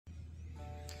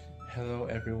Hello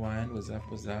everyone, what's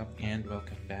up and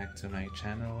welcome back to my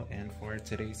channel. And for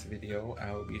today's video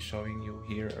I will be showing you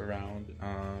here around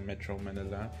Metro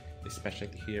Manila,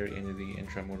 especially here in the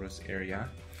Intramuros area.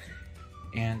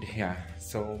 And yeah,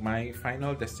 so my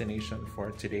final destination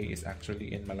for today is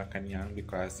actually in Malacanang,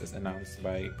 because as announced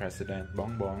by President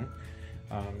Bongbong,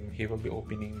 he will be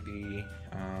opening the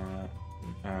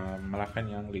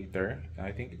Malacanang later.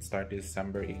 I think it started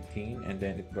December 18 and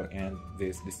then it will end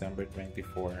this December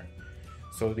 24.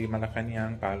 So the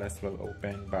Malacanang Palace will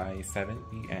open by 7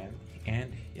 p.m.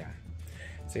 and yeah,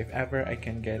 so if ever I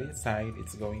can get inside,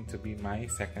 it's going to be my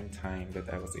second time that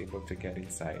I was able to get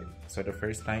inside. So the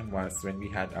first time was when we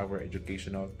had our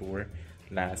educational tour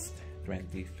last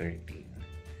 2013.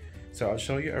 So I'll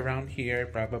show you around here,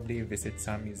 probably visit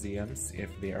some museums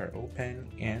if they are open,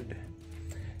 and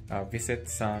visit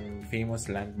some famous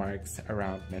landmarks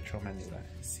around Metro Manila.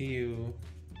 See you!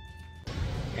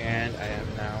 And I am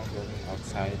now going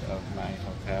outside of my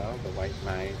hotel, the White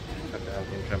Knight Hotel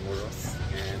Intramuros,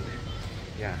 and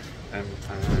yeah, I'm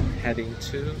heading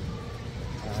to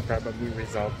probably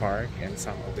Rizal Park and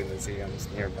some of the museums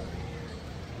nearby.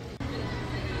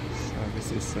 So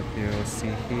this is what you'll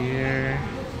see here.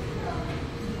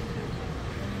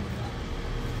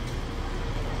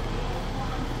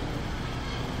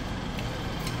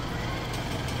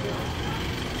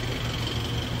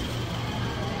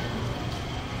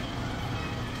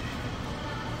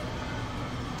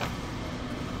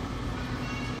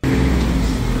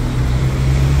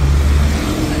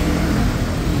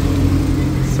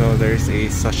 So there's a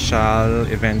social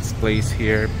events place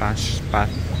here,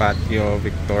 Patio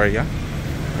Victoria,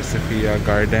 Sophia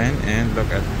Garden, and look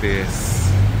at this.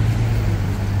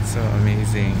 So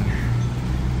amazing.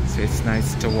 So it's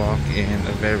nice to walk in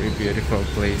a very beautiful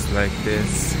place like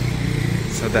this.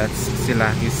 So that's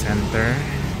Silahi Center.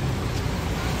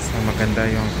 So maganda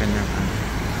yung kanyang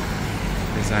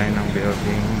design ng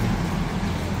building.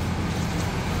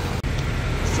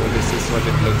 So this is what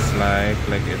it looks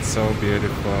like it's so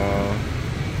beautiful,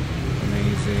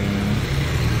 amazing.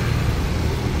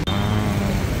 Wow,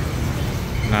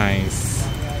 nice.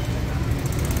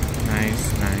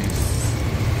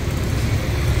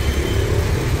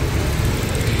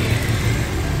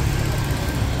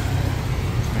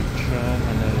 Metro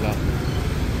Manila.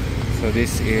 So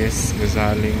this is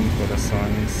Gazaling Corazon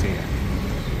Sea.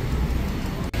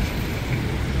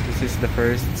 This is the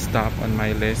first stop on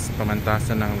my list,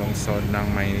 pamantasan ng lungsod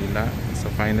ng Manila. So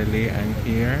finally, I'm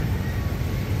here.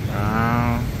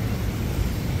 Wow!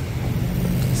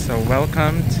 So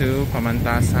welcome to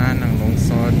pamantasan ng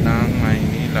lungsod ng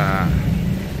Manila.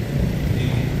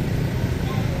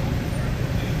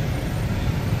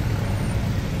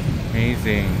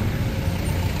 Amazing.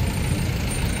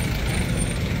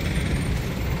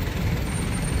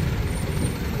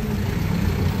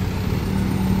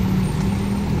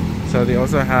 So they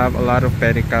also have a lot of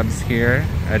pedicabs here.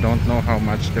 I don't know how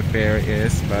much the fare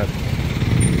is, but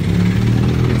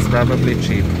it's probably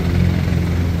cheap.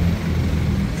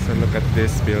 So look at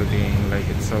this building, like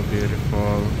it's so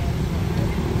beautiful.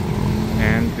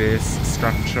 And this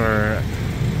structure,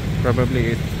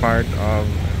 probably it's part of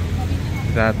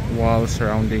that wall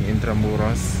surrounding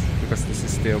Intramuros, because this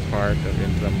is still part of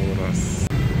Intramuros.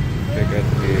 Look at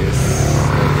this,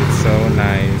 like it's so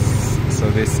nice. So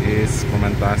this is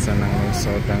pamantasan ng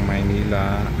lungsod ng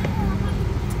Manila,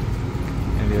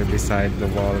 and they're beside the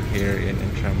wall here in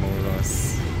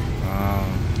Intramuros. Wow!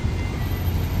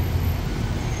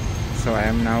 So I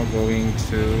am now going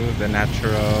to the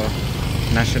National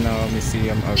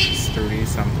Museum of History,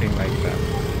 something like that.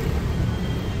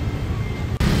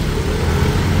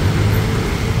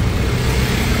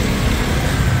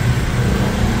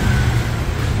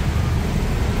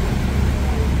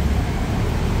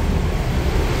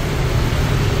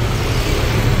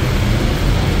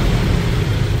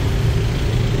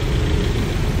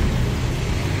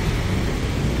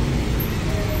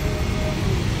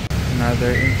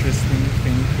 Another interesting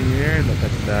thing here, look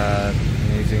at that,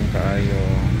 amazing kaayo.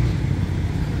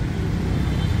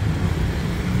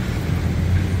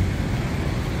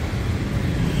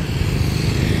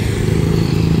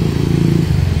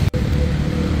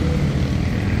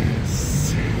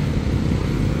 Yes.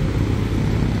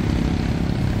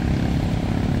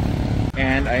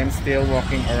 And I am still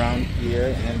walking around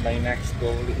here, and my next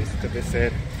goal is to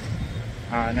visit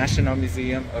National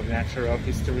Museum of Natural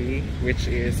History, which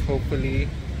is hopefully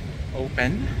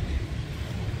open,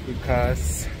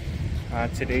 because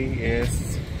today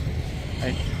is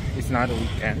it's not a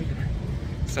weekend,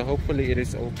 so hopefully it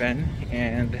is open,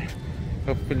 and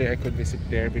hopefully I could visit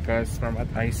there, because from what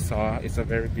I saw, it's a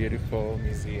very beautiful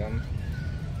museum.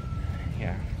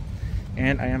 Yeah,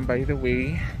 And I am, by the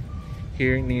way,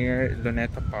 here near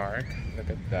Luneta Park. Look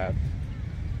at that.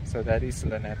 So that is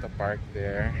Luneta Park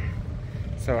there.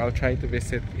 So I'll try to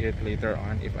visit it later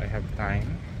on if I have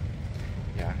time.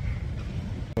 Yeah.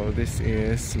 So this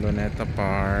is Luneta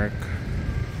Park.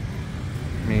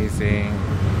 Amazing.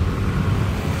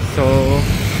 So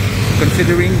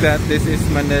considering that this is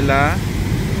Manila,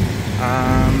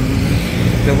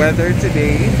 the weather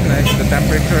today, like the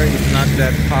temperature is not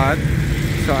that hot,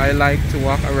 so I like to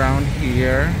walk around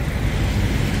here.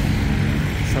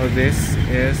 So this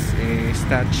is a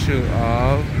statue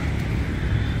of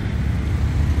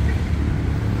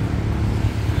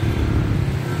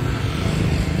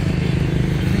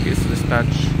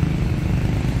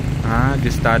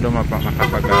Estado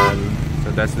Macapagal.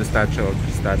 So that's the statue of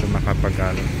Estado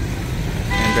Macapagal.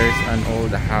 And there's an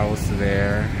old house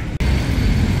there.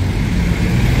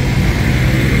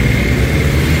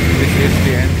 This is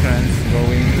the entrance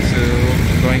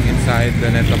going inside the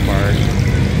Luneta Park.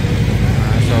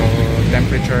 So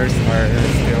temperatures are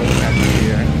still at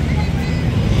here.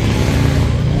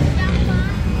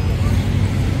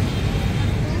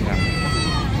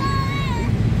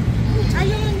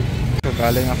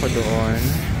 Galing ako doon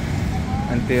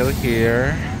until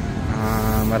here.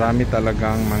 Marami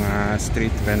talagang mga street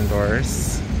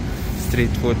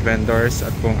food vendors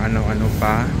at kung ano-ano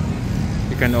pa.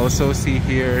 You can also see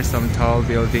here some tall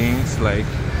buildings like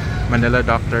Manila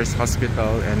Doctors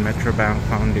Hospital and Metrobank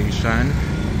Foundation.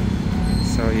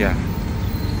 So yeah,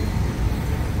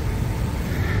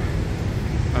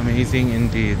 amazing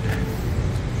indeed.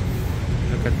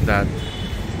 Look at that.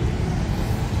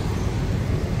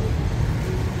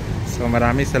 So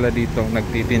marami sila dito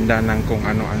nagtitinda ng kung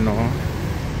ano-ano,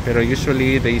 pero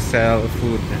usually they sell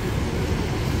food.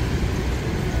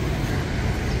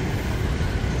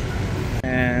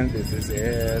 And this is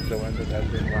it, the one that I've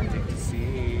been wanting to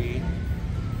see.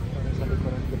 Sa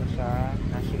likuran ko na siya,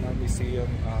 National Museum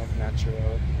of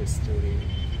Natural History.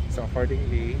 So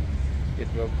accordingly, it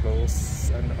will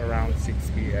close around 6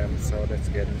 p.m. So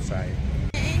let's get inside.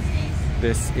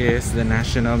 This is the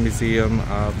National Museum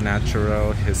of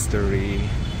Natural History.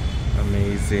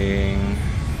 Amazing.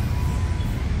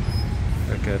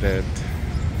 Look at it.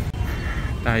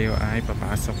 Tayo ay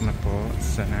papasok na po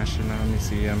sa National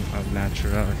Museum of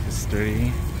Natural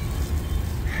History.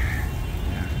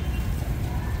 Yeah.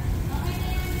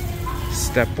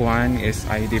 Step 1 is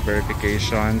ID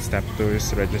verification, step 2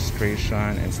 is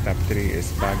registration, and step 3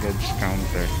 is baggage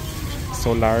counter.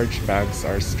 So large bags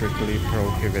are strictly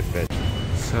prohibited.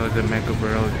 So the Mega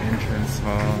World entrance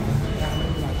hall.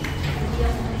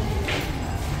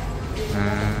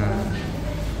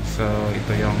 So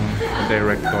ito yung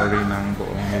directory ng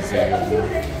buong museum.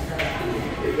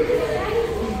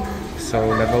 So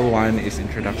level 1 is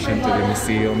introduction to the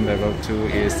museum. Level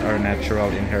 2 is our natural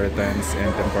inheritance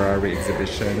and temporary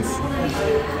exhibitions.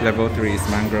 Level 3 is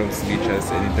mangroves, beaches,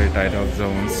 and intertidal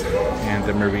zones, and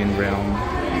the marine realm,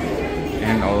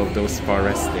 and all of those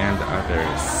forests and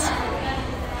others.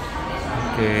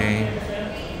 Okay,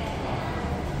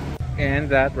 and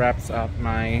that wraps up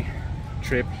my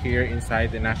trip here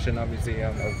inside the National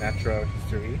Museum of Natural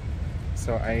History.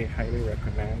 So I highly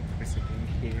recommend visiting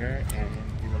here, and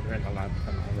you will learn a lot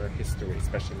from our history,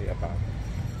 especially about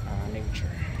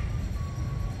nature.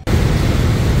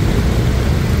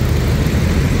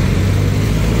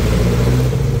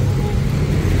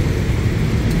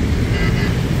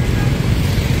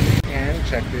 And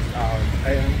check this out,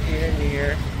 I am here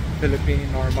near Philippine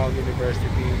Normal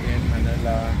University in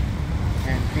Manila,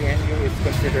 and PNU is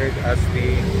considered as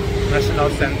the National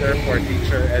Center for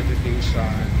Teacher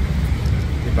Education.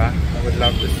 Diba? I would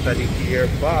love to study here,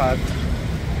 but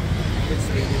it's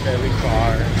really very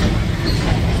far.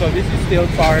 So this is still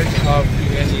part of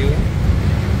PNU.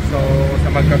 So sa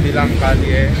magkabilang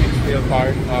kalye, it's still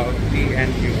part of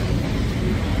PNU.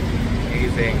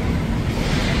 Amazing.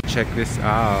 Check this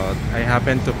out. I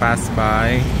happen to pass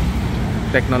by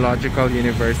Technological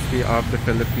University of the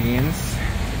Philippines.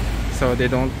 So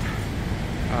they don't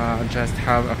just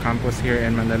have a campus here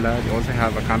in Manila, they also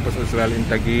have a campus as well in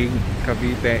Taguig,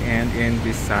 Cavite, and in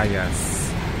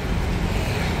Visayas.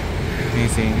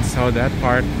 Amazing. So that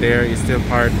part there is still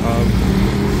part of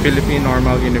Philippine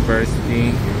Normal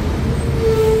University,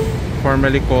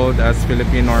 formerly called as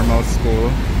Philippine Normal School,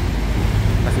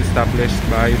 as established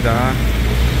by the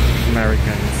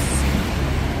Americans.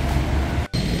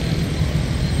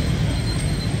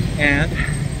 And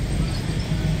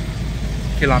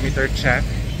kilometer check.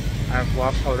 I've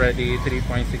walked already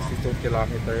 3.62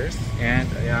 kilometers, and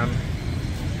I am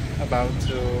about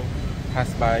to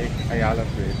pass by Ayala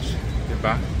Bridge,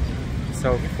 diba?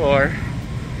 So before,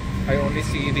 I only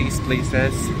see these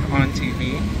places on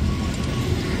TV,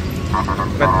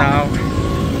 but now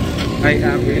I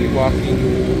am really walking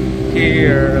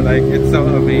here. Like, it's so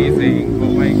amazing.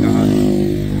 Oh my god.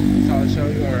 So I'll show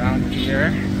you around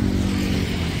here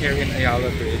in Ayala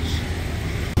Bridge.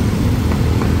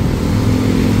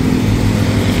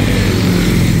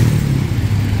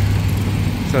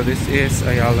 So this is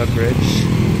Ayala Bridge.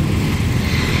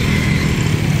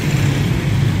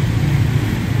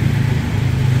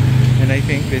 And I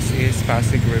think this is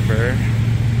Pasig River.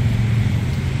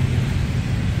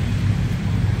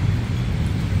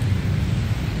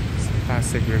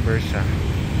 Pasig River siya.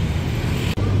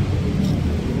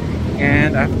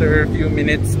 And after a few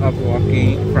minutes of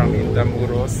walking from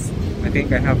Intramuros, I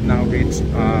think I have now reached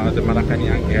the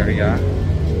Malacanang area,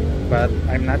 but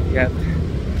I'm not yet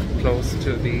close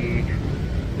to the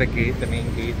gate, the main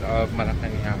gate of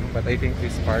Malacanang, but I think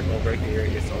this part over here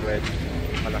is already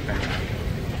Malacanang.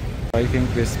 I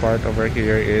think this part over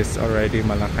here is already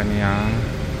Malacanang.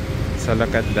 So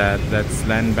look at that, that's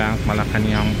Land Bank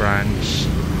Malacanang branch.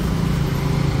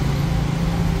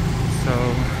 So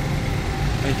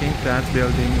I think that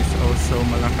building is also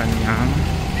Malacanang.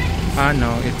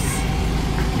 No, it's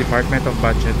Department of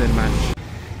Budget and Management.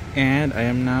 And I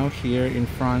am now here in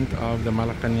front of the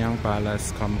Malacanang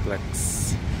Palace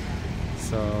Complex.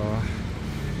 So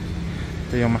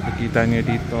ito yung makikita niyo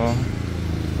dito.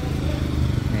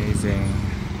 Amazing.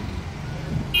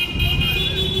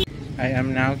 I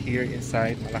am now here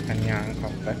inside Malacanang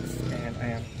Complex, and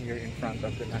I am here in front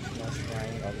of the National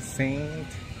Shrine of Saint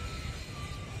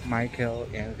Michael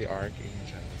and the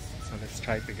Archangels. So let's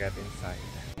try to get inside.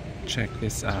 Check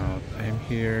this out. I am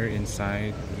here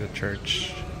inside the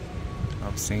church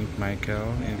of Saint Michael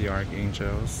and the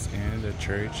Archangels, and the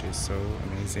church is so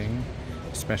amazing,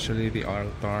 especially the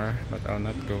altar, but I'll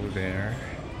not go there.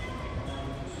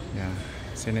 Yeah,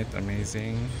 isn't it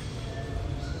amazing?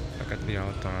 Look at the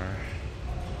altar.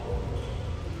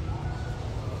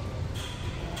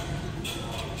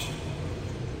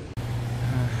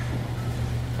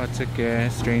 But okay,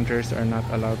 strangers are not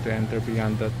allowed to enter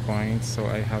beyond that point, so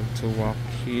I have to walk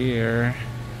here.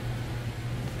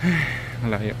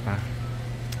 Malayo pa.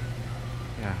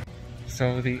 Yeah.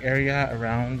 So the area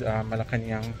around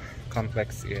Malacanang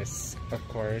complex is, of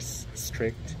course,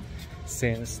 strict,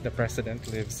 since the president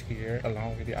lives here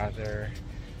along with the other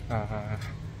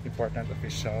important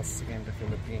officials in the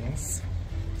Philippines.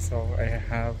 So I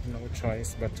have no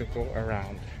choice but to go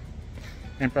around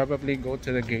and probably go to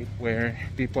the gate where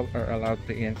people are allowed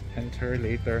to enter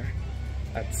later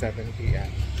at 7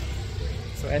 p.m.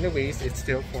 So anyways, it's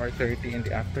still 4:30 in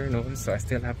the afternoon, so I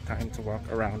still have time to walk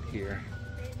around here.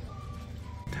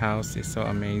 The house is so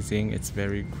amazing. It's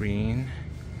very green,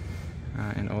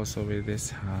 and also with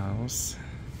this house,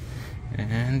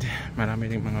 and marami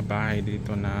ring mga bahay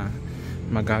dito na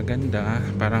magaganda,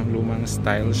 parang lumang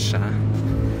style siya,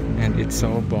 and it's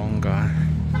so bongga.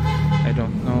 I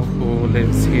don't know who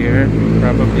lives here.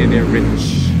 Probably they're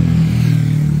rich.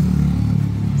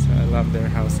 So I love their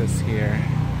houses here.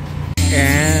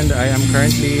 And I am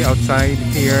currently outside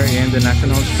here in the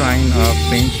National Shrine of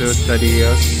St. Jude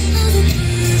Taddeus,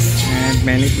 and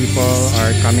many people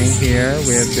are coming here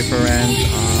with different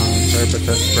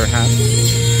purposes perhaps.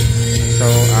 So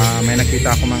may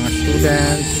nakita ako mga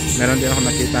students, meron din ako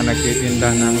nakita nagtitinda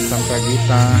ng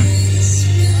sampagita.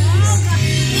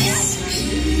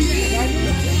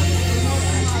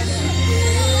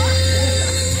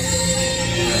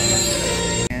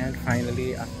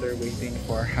 Finally, after waiting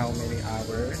for how many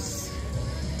hours,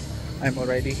 I'm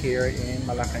already here in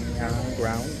Malacanang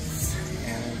grounds,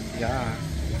 and yeah,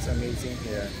 it's amazing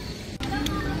here.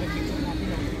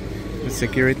 The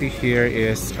security here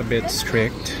is a bit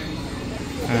strict,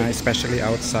 especially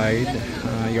outside.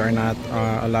 You are not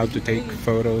allowed to take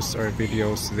photos or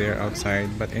videos there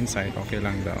outside, but inside okay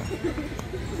lang daw.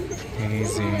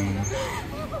 Amazing.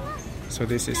 So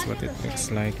this is what it looks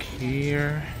like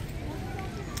here.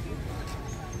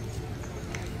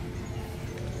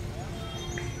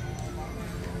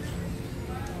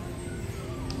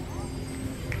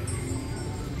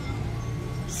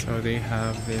 So they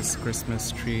have this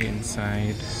Christmas tree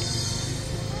inside,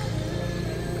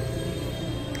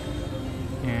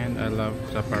 and I love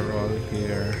the parole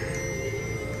here.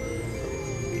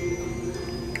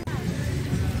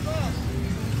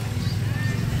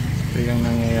 Ito yung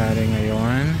nangyayari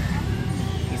ngayon.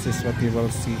 This is what you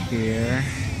will see here.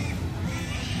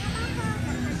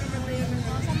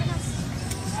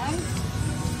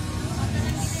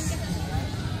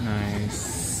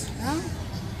 Nice.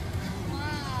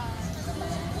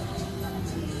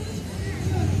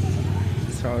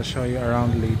 So I'll show you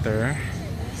around later.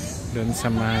 Doon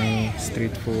sa may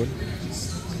street food.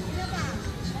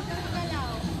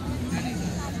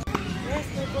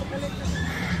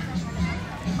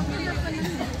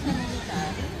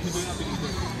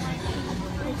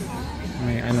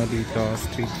 May ano dito,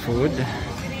 street food.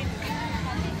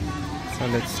 So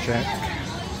let's check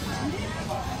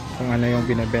kung ano yung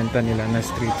binebenta nila na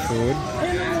street food.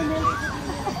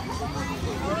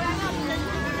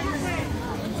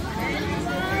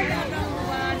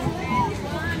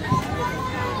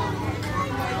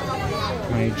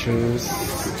 May juice.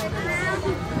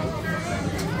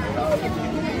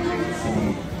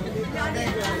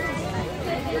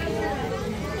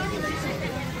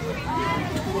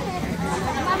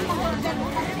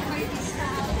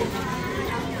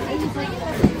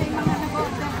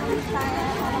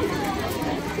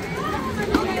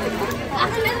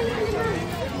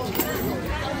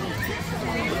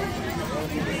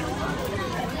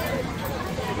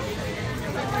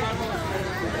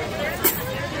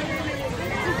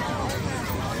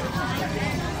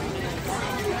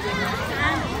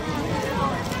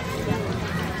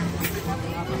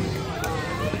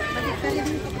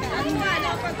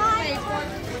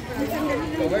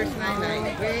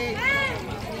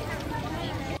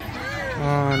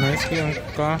 Ah, nice yung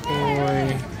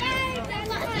kahoy.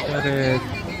 Karet.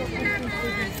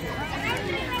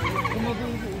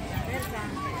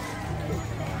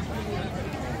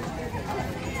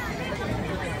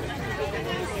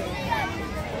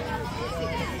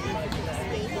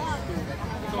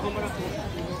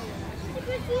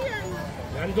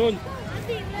 Nandun.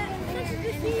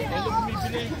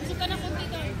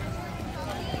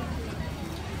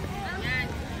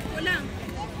 Walang.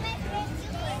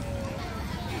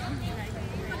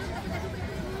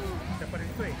 Isa pa rin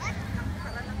ito eh.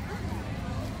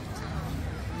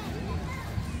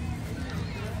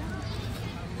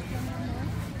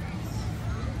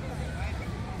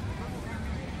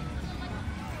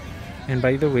 And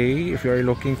by the way, if you are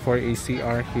looking for a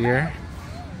CR here,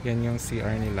 yan yung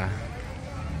CR nila.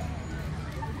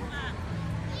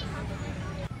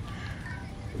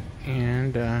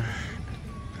 And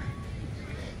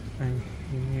I'm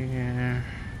here.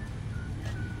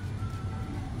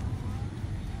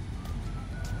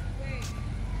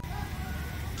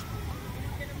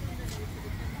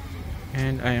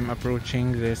 And I am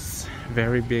approaching this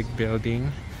very big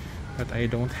building, but I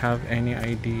don't have any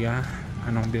idea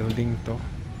anong building to.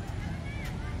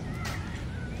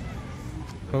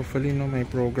 Hopefully no may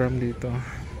program dito.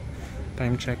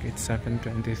 Time check, it's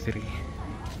 7:23.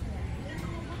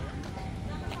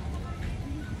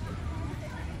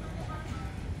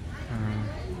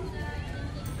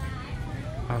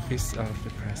 Office of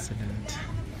the President.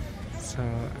 So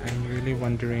I'm really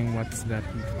wondering what's that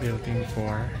building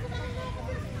for.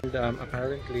 And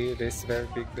apparently this very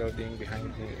big building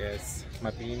behind me is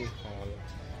Mabini Hall.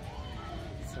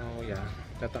 So yeah,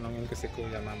 tatanungin ko si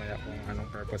Kuya mamaya kung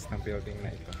anong purpose ng building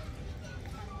na ito.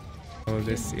 So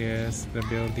this is the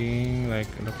building,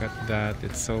 like look at that,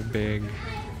 it's so big.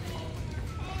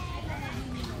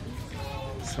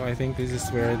 So I think this is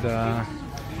where the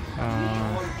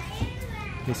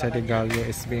Misa de Gallo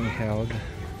is being held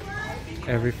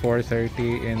every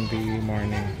 4:30 in the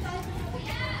morning.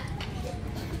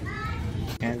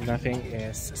 And nothing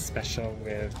is special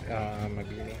with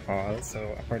Mabini Hall.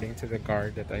 So according to the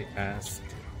guard that I asked,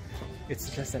 it's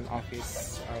just an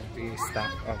office of the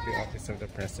staff of the Office of the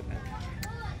President.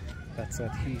 That's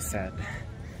what he said.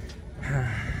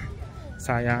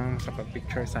 Sayang, kapag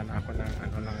picture sana ako ng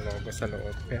ng logo sa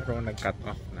loob, pero nag-cut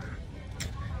off na.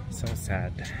 So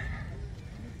sad.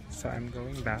 So I'm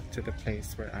going back to the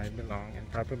place where I belong, and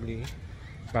probably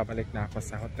babalik na ako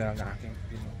sa hotel na aking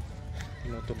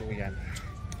pinutuluyan.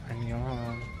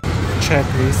 Annyeong. Check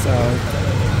this out.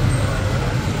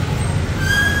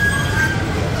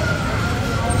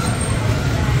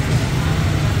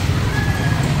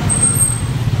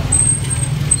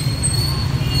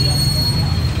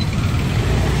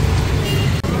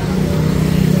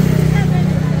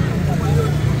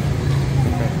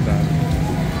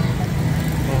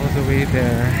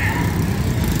 There.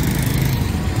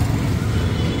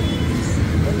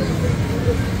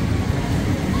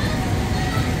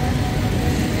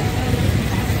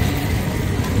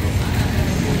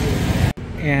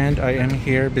 And I am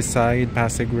here beside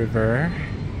Pasig River.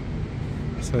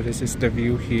 So this is the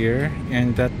view here,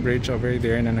 and that bridge over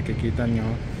there na nakikita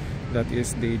nyo, that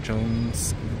is the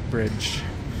Jones Bridge.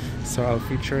 So I'll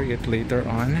feature it later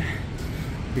on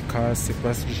because it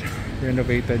was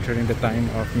renovated during the time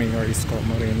of Mayor Isko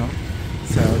Moreno.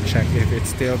 So I'll check if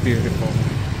it's still beautiful.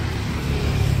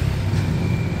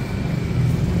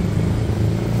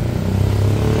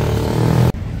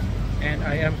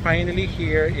 finally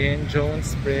here in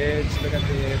Jones Bridge. Look at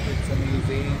it, it's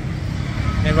amazing.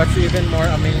 And what's even more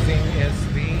amazing is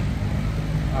the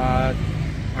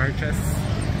arches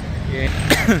in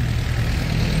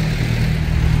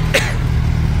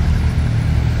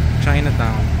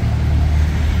Chinatown.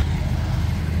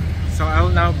 So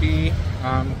I'll now be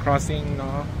crossing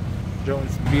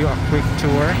Jones. View a quick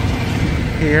tour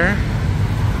here.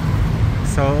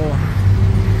 So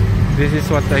this is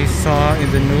what I saw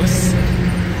in the news.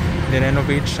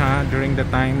 Nirenovate siya during the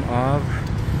time of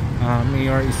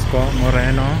Mayor Isko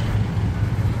Moreno.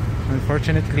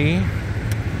 Unfortunately,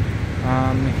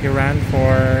 he ran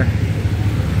for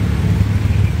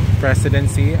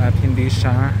presidency at hindi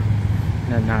siya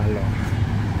nanalo.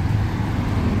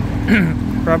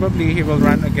 Probably he will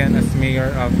run again as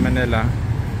mayor of Manila.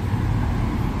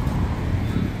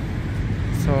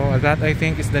 So that I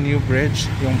think is the new bridge,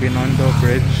 yung Binondo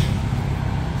Bridge.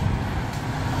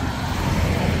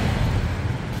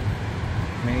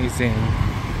 Amazing.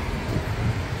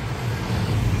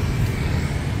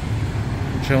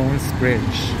 Jones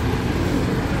Bridge.